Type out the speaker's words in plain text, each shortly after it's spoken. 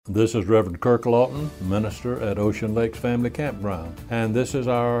This is Reverend Kirk Lawton, minister at Ocean Lakes Family Campground, and this is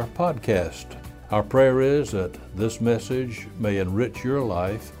our podcast. Our prayer is that this message may enrich your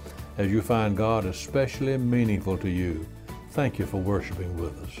life as you find God especially meaningful to you. Thank you for worshiping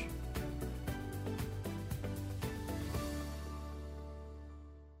with us.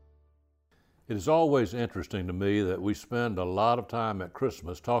 It is always interesting to me that we spend a lot of time at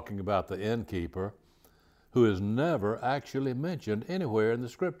Christmas talking about the innkeeper who is never actually mentioned anywhere in the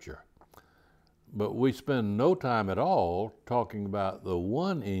Scripture. But we spend no time at all talking about the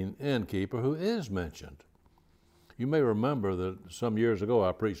one innkeeper who is mentioned. You may remember that some years ago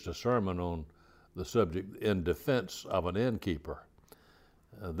I preached a sermon on the subject in defense of an innkeeper.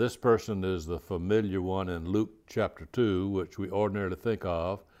 This person is the familiar one in Luke chapter 2, which we ordinarily think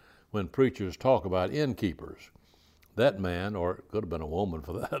of when preachers talk about innkeepers. That man, or it could have been a woman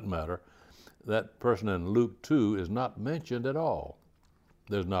for that matter, that person in Luke 2 is not mentioned at all.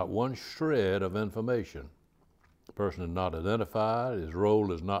 There's not one shred of information. The person is not identified, his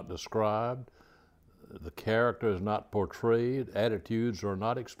role is not described, the character is not portrayed, attitudes are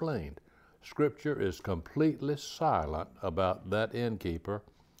not explained. Scripture is completely silent about that innkeeper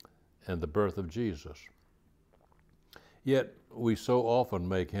and the birth of Jesus. Yet we so often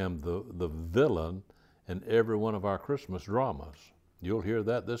make him the villain in every one of our Christmas dramas. You'll hear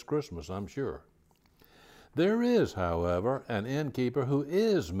that this Christmas, I'm sure. There is, however, an innkeeper who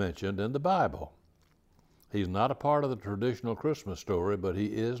is mentioned in the Bible. He's not a part of the traditional Christmas story, but he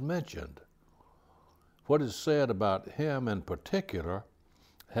is mentioned. What is said about him in particular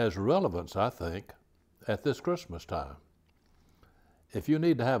has relevance, I think, at this Christmas time. If you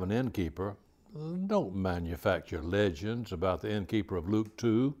need to have an innkeeper, don't manufacture legends about the innkeeper of Luke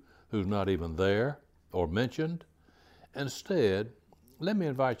 2, who's not even there or mentioned. Instead, let me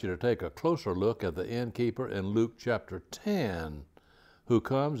invite you to take a closer look at the innkeeper in Luke chapter 10, who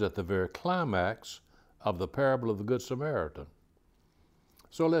comes at the very climax of the parable of the Good Samaritan.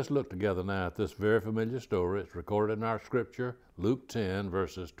 So let's look together now at this very familiar story. It's recorded in our scripture, Luke 10,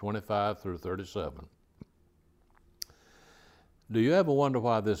 verses 25 through 37. Do you ever wonder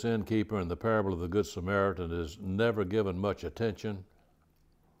why this innkeeper in the parable of the Good Samaritan is never given much attention?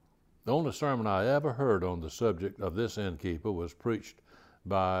 The only sermon I ever heard on the subject of this innkeeper was preached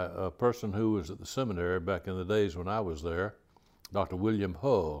by a person who was at the seminary back in the days when I was there, Dr. William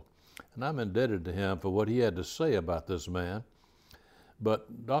Hull. And I'm indebted to him for what he had to say about this man.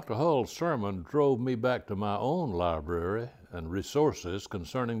 But Dr. Hull's sermon drove me back to my own library and resources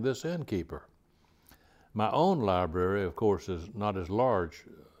concerning this innkeeper. My own library, of course, is not as large.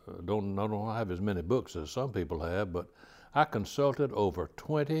 I don't have as many books as some people have, but I consulted over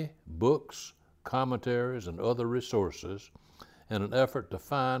 20 books, commentaries, and other resources in an effort to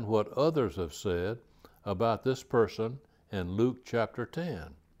find what others have said about this person in Luke chapter 10.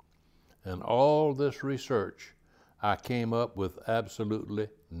 In all this research, I came up with absolutely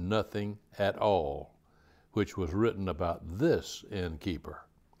nothing at all, which was written about this innkeeper.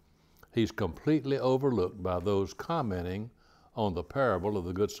 He's completely overlooked by those commenting on the parable of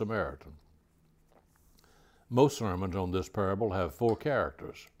the Good Samaritan. Most sermons on this parable have four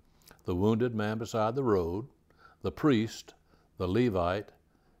characters: the wounded man beside the road, the priest, the Levite,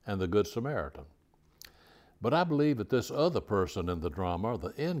 and the Good Samaritan. But I believe that this other person in the drama,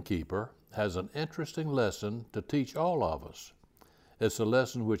 the innkeeper, has an interesting lesson to teach all of us. It's a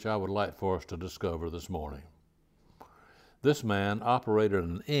lesson which I would like for us to discover this morning. This man operated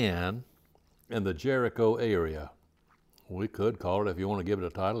an inn in the Jericho area. We could call it, if you want to give it a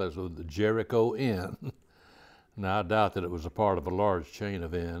title, as the Jericho Inn. Now, I doubt that it was a part of a large chain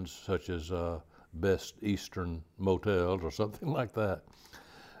of inns, such as Best Eastern Motels or something like that.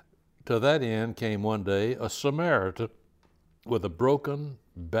 To that inn came one day a Samaritan with a broken,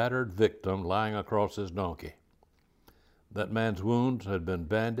 battered victim lying across his donkey. That man's wounds had been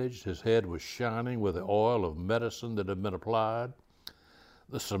bandaged, his head was shining with the oil of medicine that had been applied.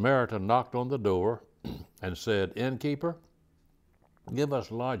 The Samaritan knocked on the door and said, "Innkeeper, give us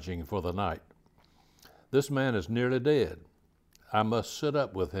lodging for the night. This man is nearly dead. I must sit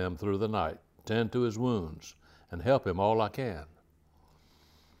up with him through the night, tend to his wounds, and help him all I can."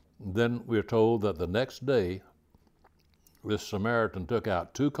 Then we're told that the next day, this Samaritan took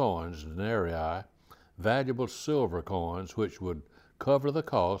out 2 coins, denarii, valuable silver coins, which would cover the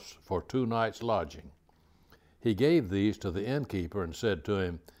cost for 2 nights' lodging. He gave these to the innkeeper and said to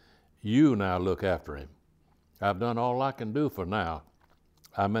him, "You now look after him. I've done all I can do for now.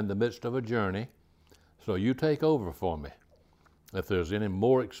 I'm in the midst of a journey, so you take over for me. If there's any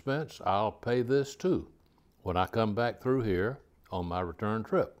more expense, I'll pay this too when I come back through here on my return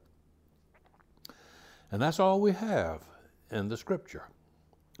trip." And that's all we have in the scripture.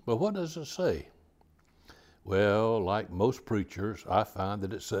 But what does it say? Well, like most preachers, I find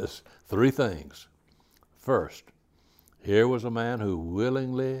that it says three things. First, here was a man who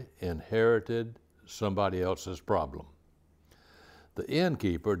willingly inherited somebody else's problem. The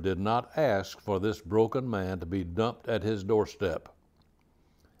innkeeper did not ask for this broken man to be dumped at his doorstep.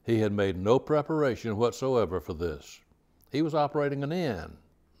 He had made no preparation whatsoever for this. He was operating an inn,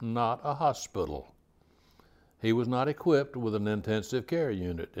 not a hospital. He was not equipped with an intensive care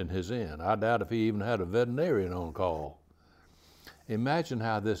unit in his inn. I doubt if he even had a veterinarian on call. Imagine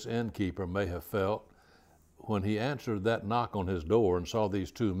how this innkeeper may have felt when he answered that knock on his door and saw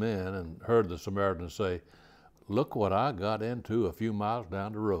these two men and heard the Samaritan say, "Look what I got into a few miles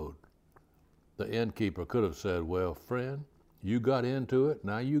down the road." The innkeeper could have said, "Well, friend, you got into it,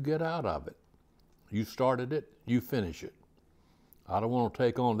 now you get out of it. You started it, you finish it. I don't want to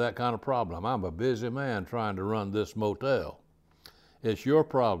take on that kind of problem. I'm a busy man trying to run this motel. It's your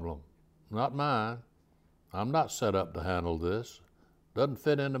problem, not mine. I'm not set up to handle this. Doesn't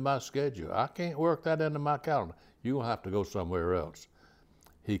fit into my schedule. I can't work that into my calendar. You'll have to go somewhere else."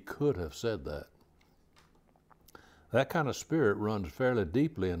 He could have said that. That kind of spirit runs fairly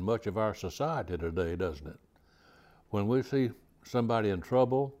deeply in much of our society today, doesn't it? When we see somebody in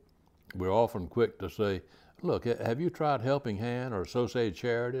trouble, we're often quick to say, "Look, have you tried Helping Hand or Associated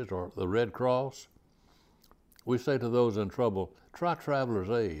Charities or the Red Cross?" We say to those in trouble, "Try Travelers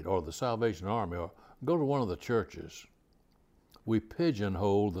Aid or the Salvation Army or go to one of the churches." We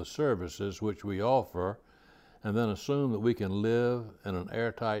pigeonhole the services which we offer and then assume that we can live in an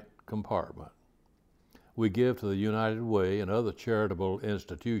airtight compartment. We give to the United Way and other charitable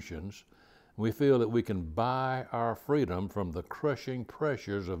institutions. We feel that we can buy our freedom from the crushing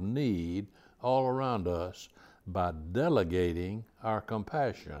pressures of need all around us by delegating our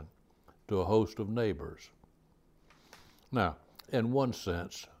compassion to a host of neighbors. Now, in one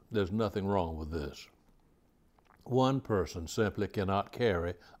sense, there's nothing wrong with this. One person simply cannot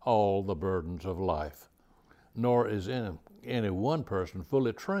carry all the burdens of life, nor is any one person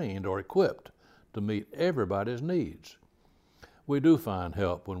fully trained or equipped to meet everybody's needs. We do find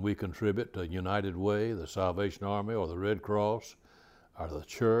help when we contribute to United Way, the Salvation Army, or the Red Cross, or the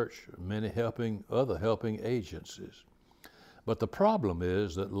church, many other helping agencies. But the problem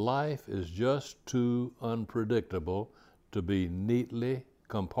is that life is just too unpredictable to be neatly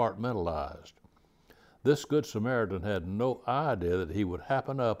compartmentalized. This Good Samaritan had no idea that he would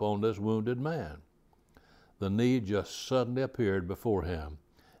happen up on this wounded man. The need just suddenly appeared before him,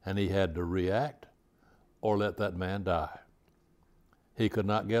 and he had to react or let that man die. He could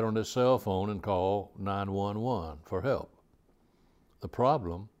not get on his cell phone and call 911 for help. The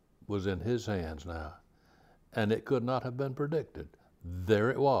problem was in his hands now, and it could not have been predicted. There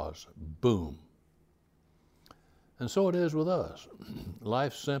it was, boom. And so it is with us.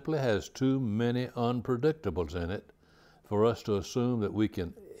 Life simply has too many unpredictables in it for us to assume that we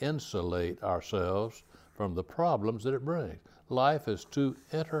can insulate ourselves from the problems that it brings. Life is too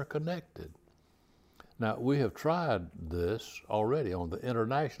interconnected. Now, we have tried this already on the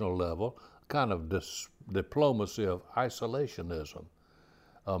international level, kind of diplomacy of isolationism.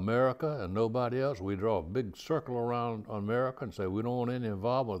 America and nobody else, we draw a big circle around America and say we don't want any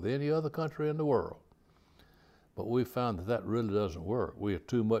involvement with any other country in the world. But we found that that really doesn't work. We are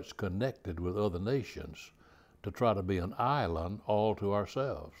too much connected with other nations to try to be an island all to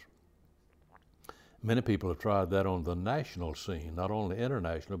ourselves. Many people have tried that on the national scene, not only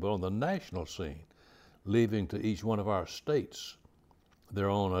international, but on the national scene, leaving to each one of our states their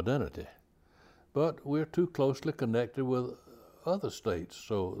own identity. But we're too closely connected with other states,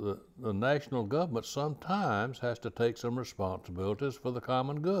 so the national government sometimes has to take some responsibilities for the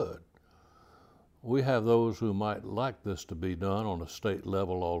common good. We have those who might like this to be done on a state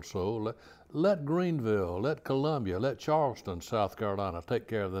level also. Let Greenville, let Columbia, let Charleston, South Carolina take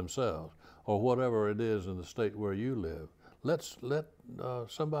care of themselves, or whatever it is in the state where you live. Let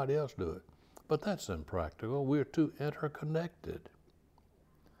somebody else do it. But that's impractical. We're too interconnected.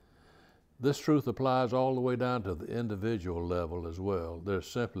 This truth applies all the way down to the individual level as well. There's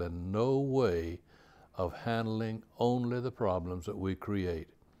simply no way of handling only the problems that we create.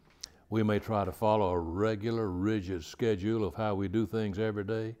 We may try to follow a regular, rigid schedule of how we do things every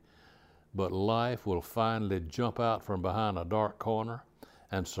day, but life will finally jump out from behind a dark corner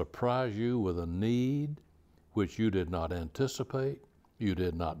and surprise you with a need which you did not anticipate, you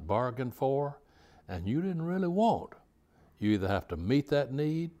did not bargain for, and you didn't really want. You either have to meet that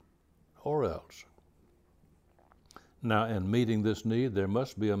need or else. Now, in meeting this need, there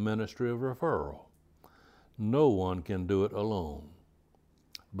must be a ministry of referral. No one can do it alone.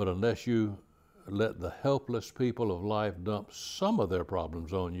 But unless you let the helpless people of life dump some of their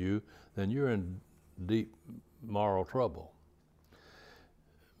problems on you, then you're in deep moral trouble.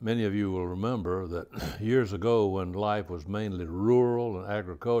 Many of you will remember that years ago, when life was mainly rural and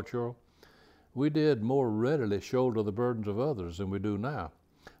agricultural, we did more readily shoulder the burdens of others than we do now.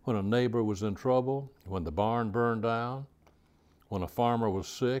 When a neighbor was in trouble, when the barn burned down, when a farmer was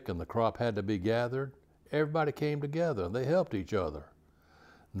sick and the crop had to be gathered, everybody came together and they helped each other.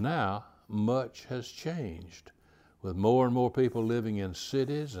 Now, much has changed. With more and more people living in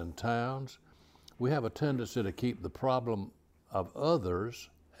cities and towns, we have a tendency to keep the problem of others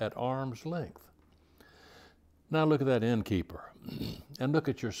at arm's length. Now look at that innkeeper and look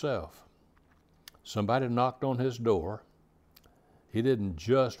at yourself. Somebody knocked on his door. He didn't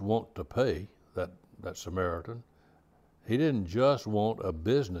just want to pay, that Samaritan. He didn't just want a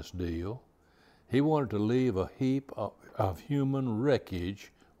business deal. He wanted to leave a heap of human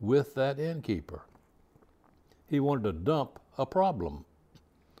wreckage with that innkeeper. He wanted to dump a problem.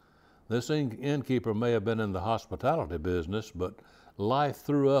 This innkeeper may have been in the hospitality business, but life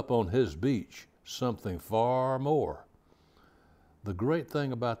threw up on his beach something far more. The great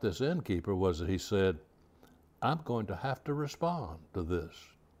thing about this innkeeper was that he said, I'm going to have to respond to this.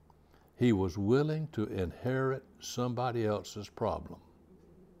 He was willing to inherit somebody else's problem.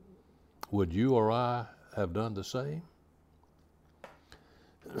 Would you or I have done the same?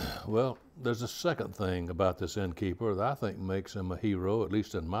 Well, there's a second thing about this innkeeper that I think makes him a hero, at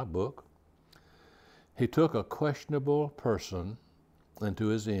least in my book. He took a questionable person into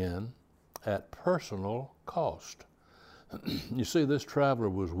his inn at personal cost. You see, this traveler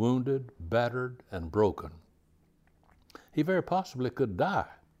was wounded, battered, and broken. He very possibly could die.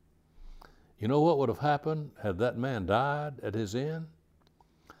 You know what would have happened had that man died at his inn?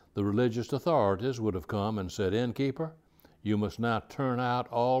 The religious authorities would have come and said, innkeeper, you must now turn out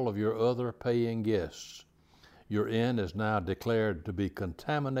all of your other paying guests. Your inn is now declared to be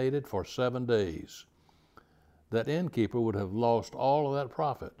contaminated for 7 days. That innkeeper would have lost all of that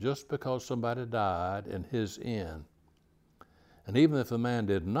profit just because somebody died in his inn. And even if the man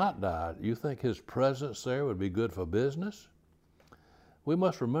did not die, you think his presence there would be good for business? We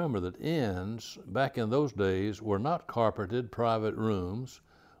must remember that inns back in those days were not carpeted private rooms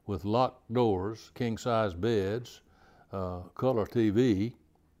with locked doors, king-size beds, color TV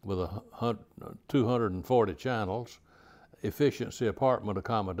with 240 channels, efficiency apartment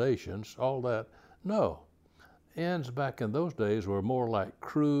accommodations, all that. No. Inns back in those days were more like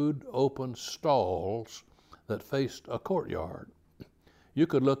crude, open stalls that faced a courtyard. You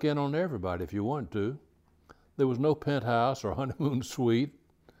could look in on everybody if you wanted to. There was no penthouse or honeymoon suite.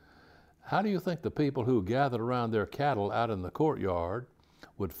 How do you think the people who gathered around their cattle out in the courtyard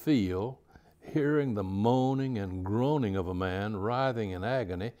would feel hearing the moaning and groaning of a man writhing in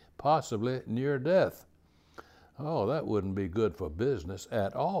agony, possibly near death? Oh, that wouldn't be good for business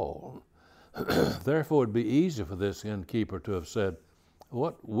at all. Therefore, it'd be easy for this innkeeper to have said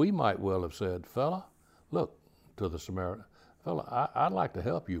what we might well have said, fella, look, to the Samaritan, fella, I'd like to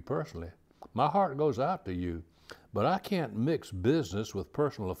help you personally. My heart goes out to you, but I can't mix business with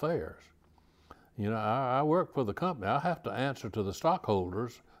personal affairs. You know, I work for the company. I have to answer to the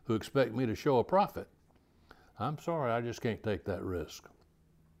stockholders who expect me to show a profit. I'm sorry, I just can't take that risk.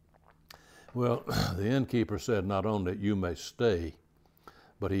 Well, the innkeeper said not only you may stay,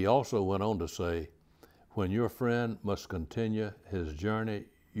 but he also went on to say, when your friend must continue his journey,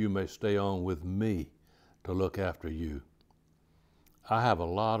 you may stay on with me to look after you. I have a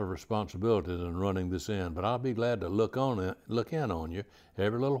lot of responsibilities in running this inn, but I'll be glad to look in on you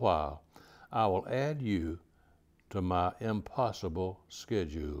every little while. I will add you to my impossible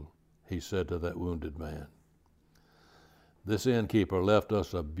schedule, he said to that wounded man. This innkeeper left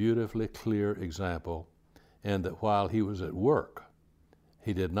us a beautifully clear example in that while he was at work,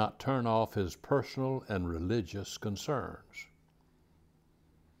 he did not turn off his personal and religious concerns.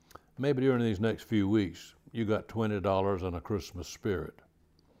 Maybe during these next few weeks, you got $20 in a Christmas spirit.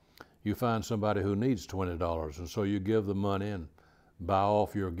 You find somebody who needs $20, and so you give the money and buy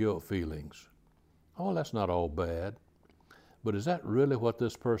off your guilt feelings. Oh, that's not all bad. But is that really what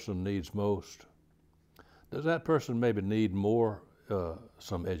this person needs most? Does that person maybe need more,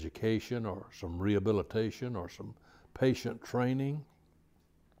 some education or some rehabilitation or some patient training?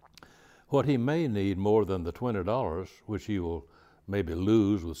 What he may need more than the $20, which he will maybe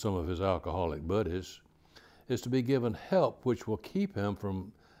lose with some of his alcoholic buddies, is to be given help which will keep him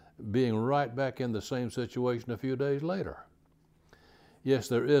from being right back in the same situation a few days later. Yes,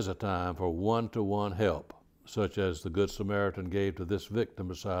 there is a time for one-to-one help, such as the Good Samaritan gave to this victim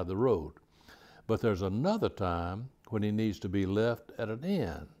beside the road. But there's another time when he needs to be left at an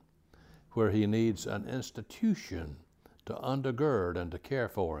inn, where he needs an institution to undergird and to care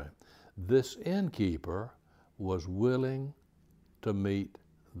for him. This innkeeper was willing to meet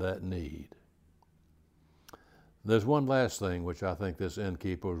that need. There's one last thing which I think this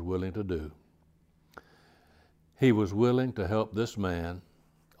innkeeper was willing to do. He was willing to help this man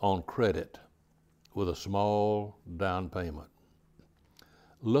on credit with a small down payment.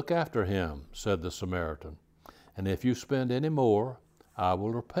 "Look after him," said the Samaritan, "and if you spend any more, I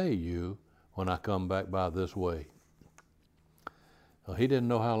will repay you when I come back by this way." Well, he didn't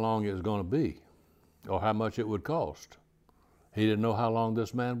know how long it was going to be or how much it would cost. He didn't know how long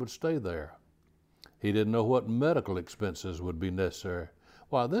this man would stay there. He didn't know what medical expenses would be necessary.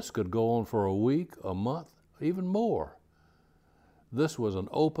 Why, this could go on for a week, a month, even more. This was an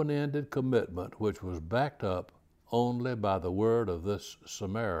open-ended commitment which was backed up only by the word of this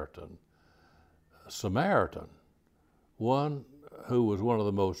Samaritan. Samaritan, one who was one of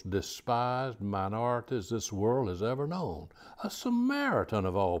the most despised minorities this world has ever known. A Samaritan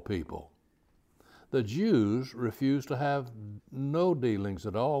of all people. The Jews refused to have no dealings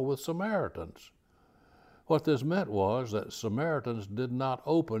at all with Samaritans. What this meant was that Samaritans did not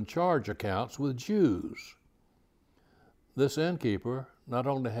open charge accounts with Jews. This innkeeper not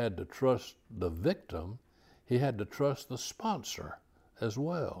only had to trust the victim, he had to trust the sponsor as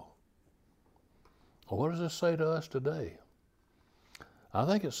well. What does this say to us today? I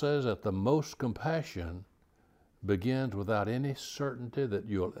think it says that the most compassion begins without any certainty that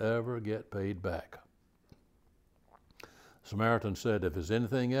you'll ever get paid back. Samaritan said, "If there's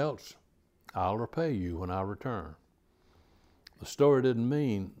anything else, I'll repay you when I return." The story didn't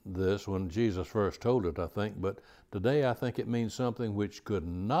mean this when Jesus first told it, I think, but today I think it means something which could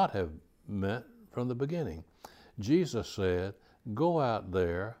not have meant from the beginning. Jesus said, "Go out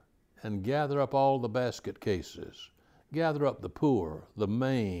there and gather up all the basket cases. Gather up the poor, the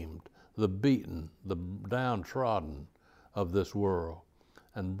maimed, the beaten, the downtrodden of this world,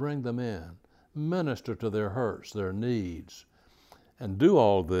 and bring them in. Minister to their hurts, their needs, and do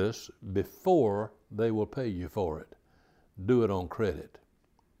all this before they will pay you for it. Do it on credit.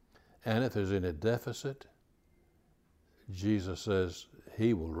 And if there's any deficit, Jesus says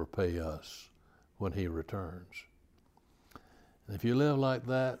he will repay us when he returns." And if you live like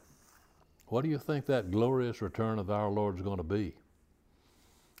that, what do you think that glorious return of our Lord is going to be?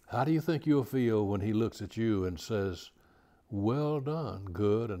 How do you think you'll feel when he looks at you and says, "Well done,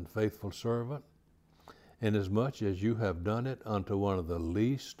 good and faithful servant, inasmuch as you have done it unto one of the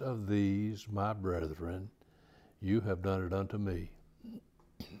least of these, my brethren, you have done it unto me."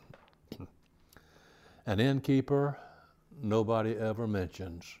 An innkeeper nobody ever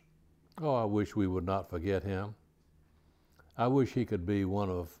mentions. Oh, I wish we would not forget him. I wish he could be one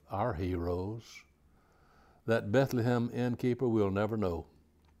of our heroes. That Bethlehem innkeeper we'll never know,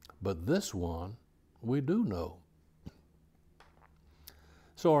 but this one we do know.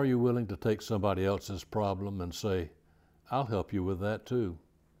 So are you willing to take somebody else's problem and say, "I'll help you with that too"?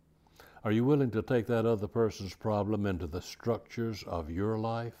 Are you willing to take that other person's problem into the structures of your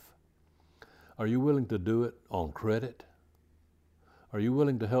life? Are you willing to do it on credit? Are you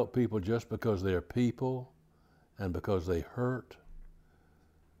willing to help people just because they're people and because they hurt?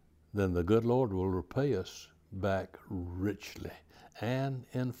 Then the good Lord will repay us back richly and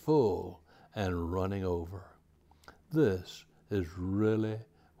in full and running over. This is really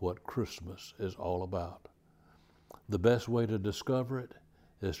what Christmas is all about. The best way to discover it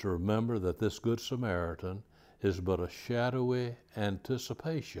is to remember that this Good Samaritan is but a shadowy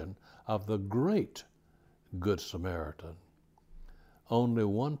anticipation of the great Good Samaritan. Only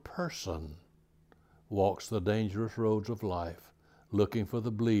one person walks the dangerous roads of life, looking for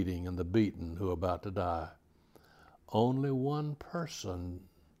the bleeding and the beaten who are about to die. Only one person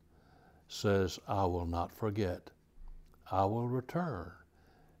says, "I will not forget. I will return,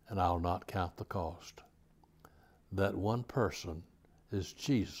 and I'll not count the cost." That one person is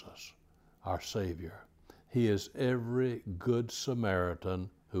Jesus, our Savior. He is every good Samaritan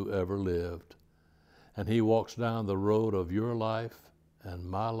who ever lived. And he walks down the road of your life and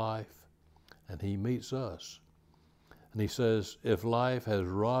my life, and he meets us. And he says, "If life has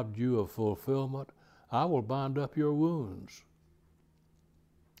robbed you of fulfillment, I will bind up your wounds."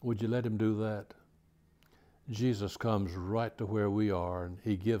 Would you let him do that? Jesus comes right to where we are, and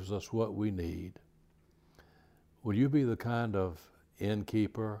he gives us what we need. Will you be the kind of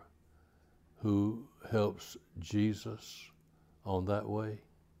innkeeper who helps Jesus on that way?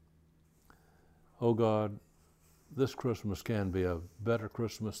 Oh God, this Christmas can be a better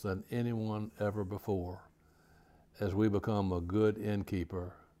Christmas than anyone ever before as we become a good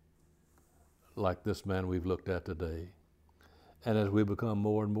innkeeper like this man we've looked at today. and as we become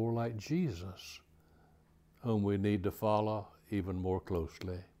more and more like Jesus, whom we need to follow even more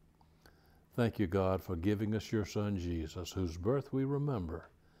closely. Thank you, God, for giving us your Son, Jesus, whose birth we remember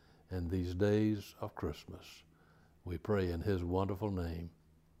in these days of Christmas. We pray in his wonderful name.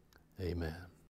 Amen.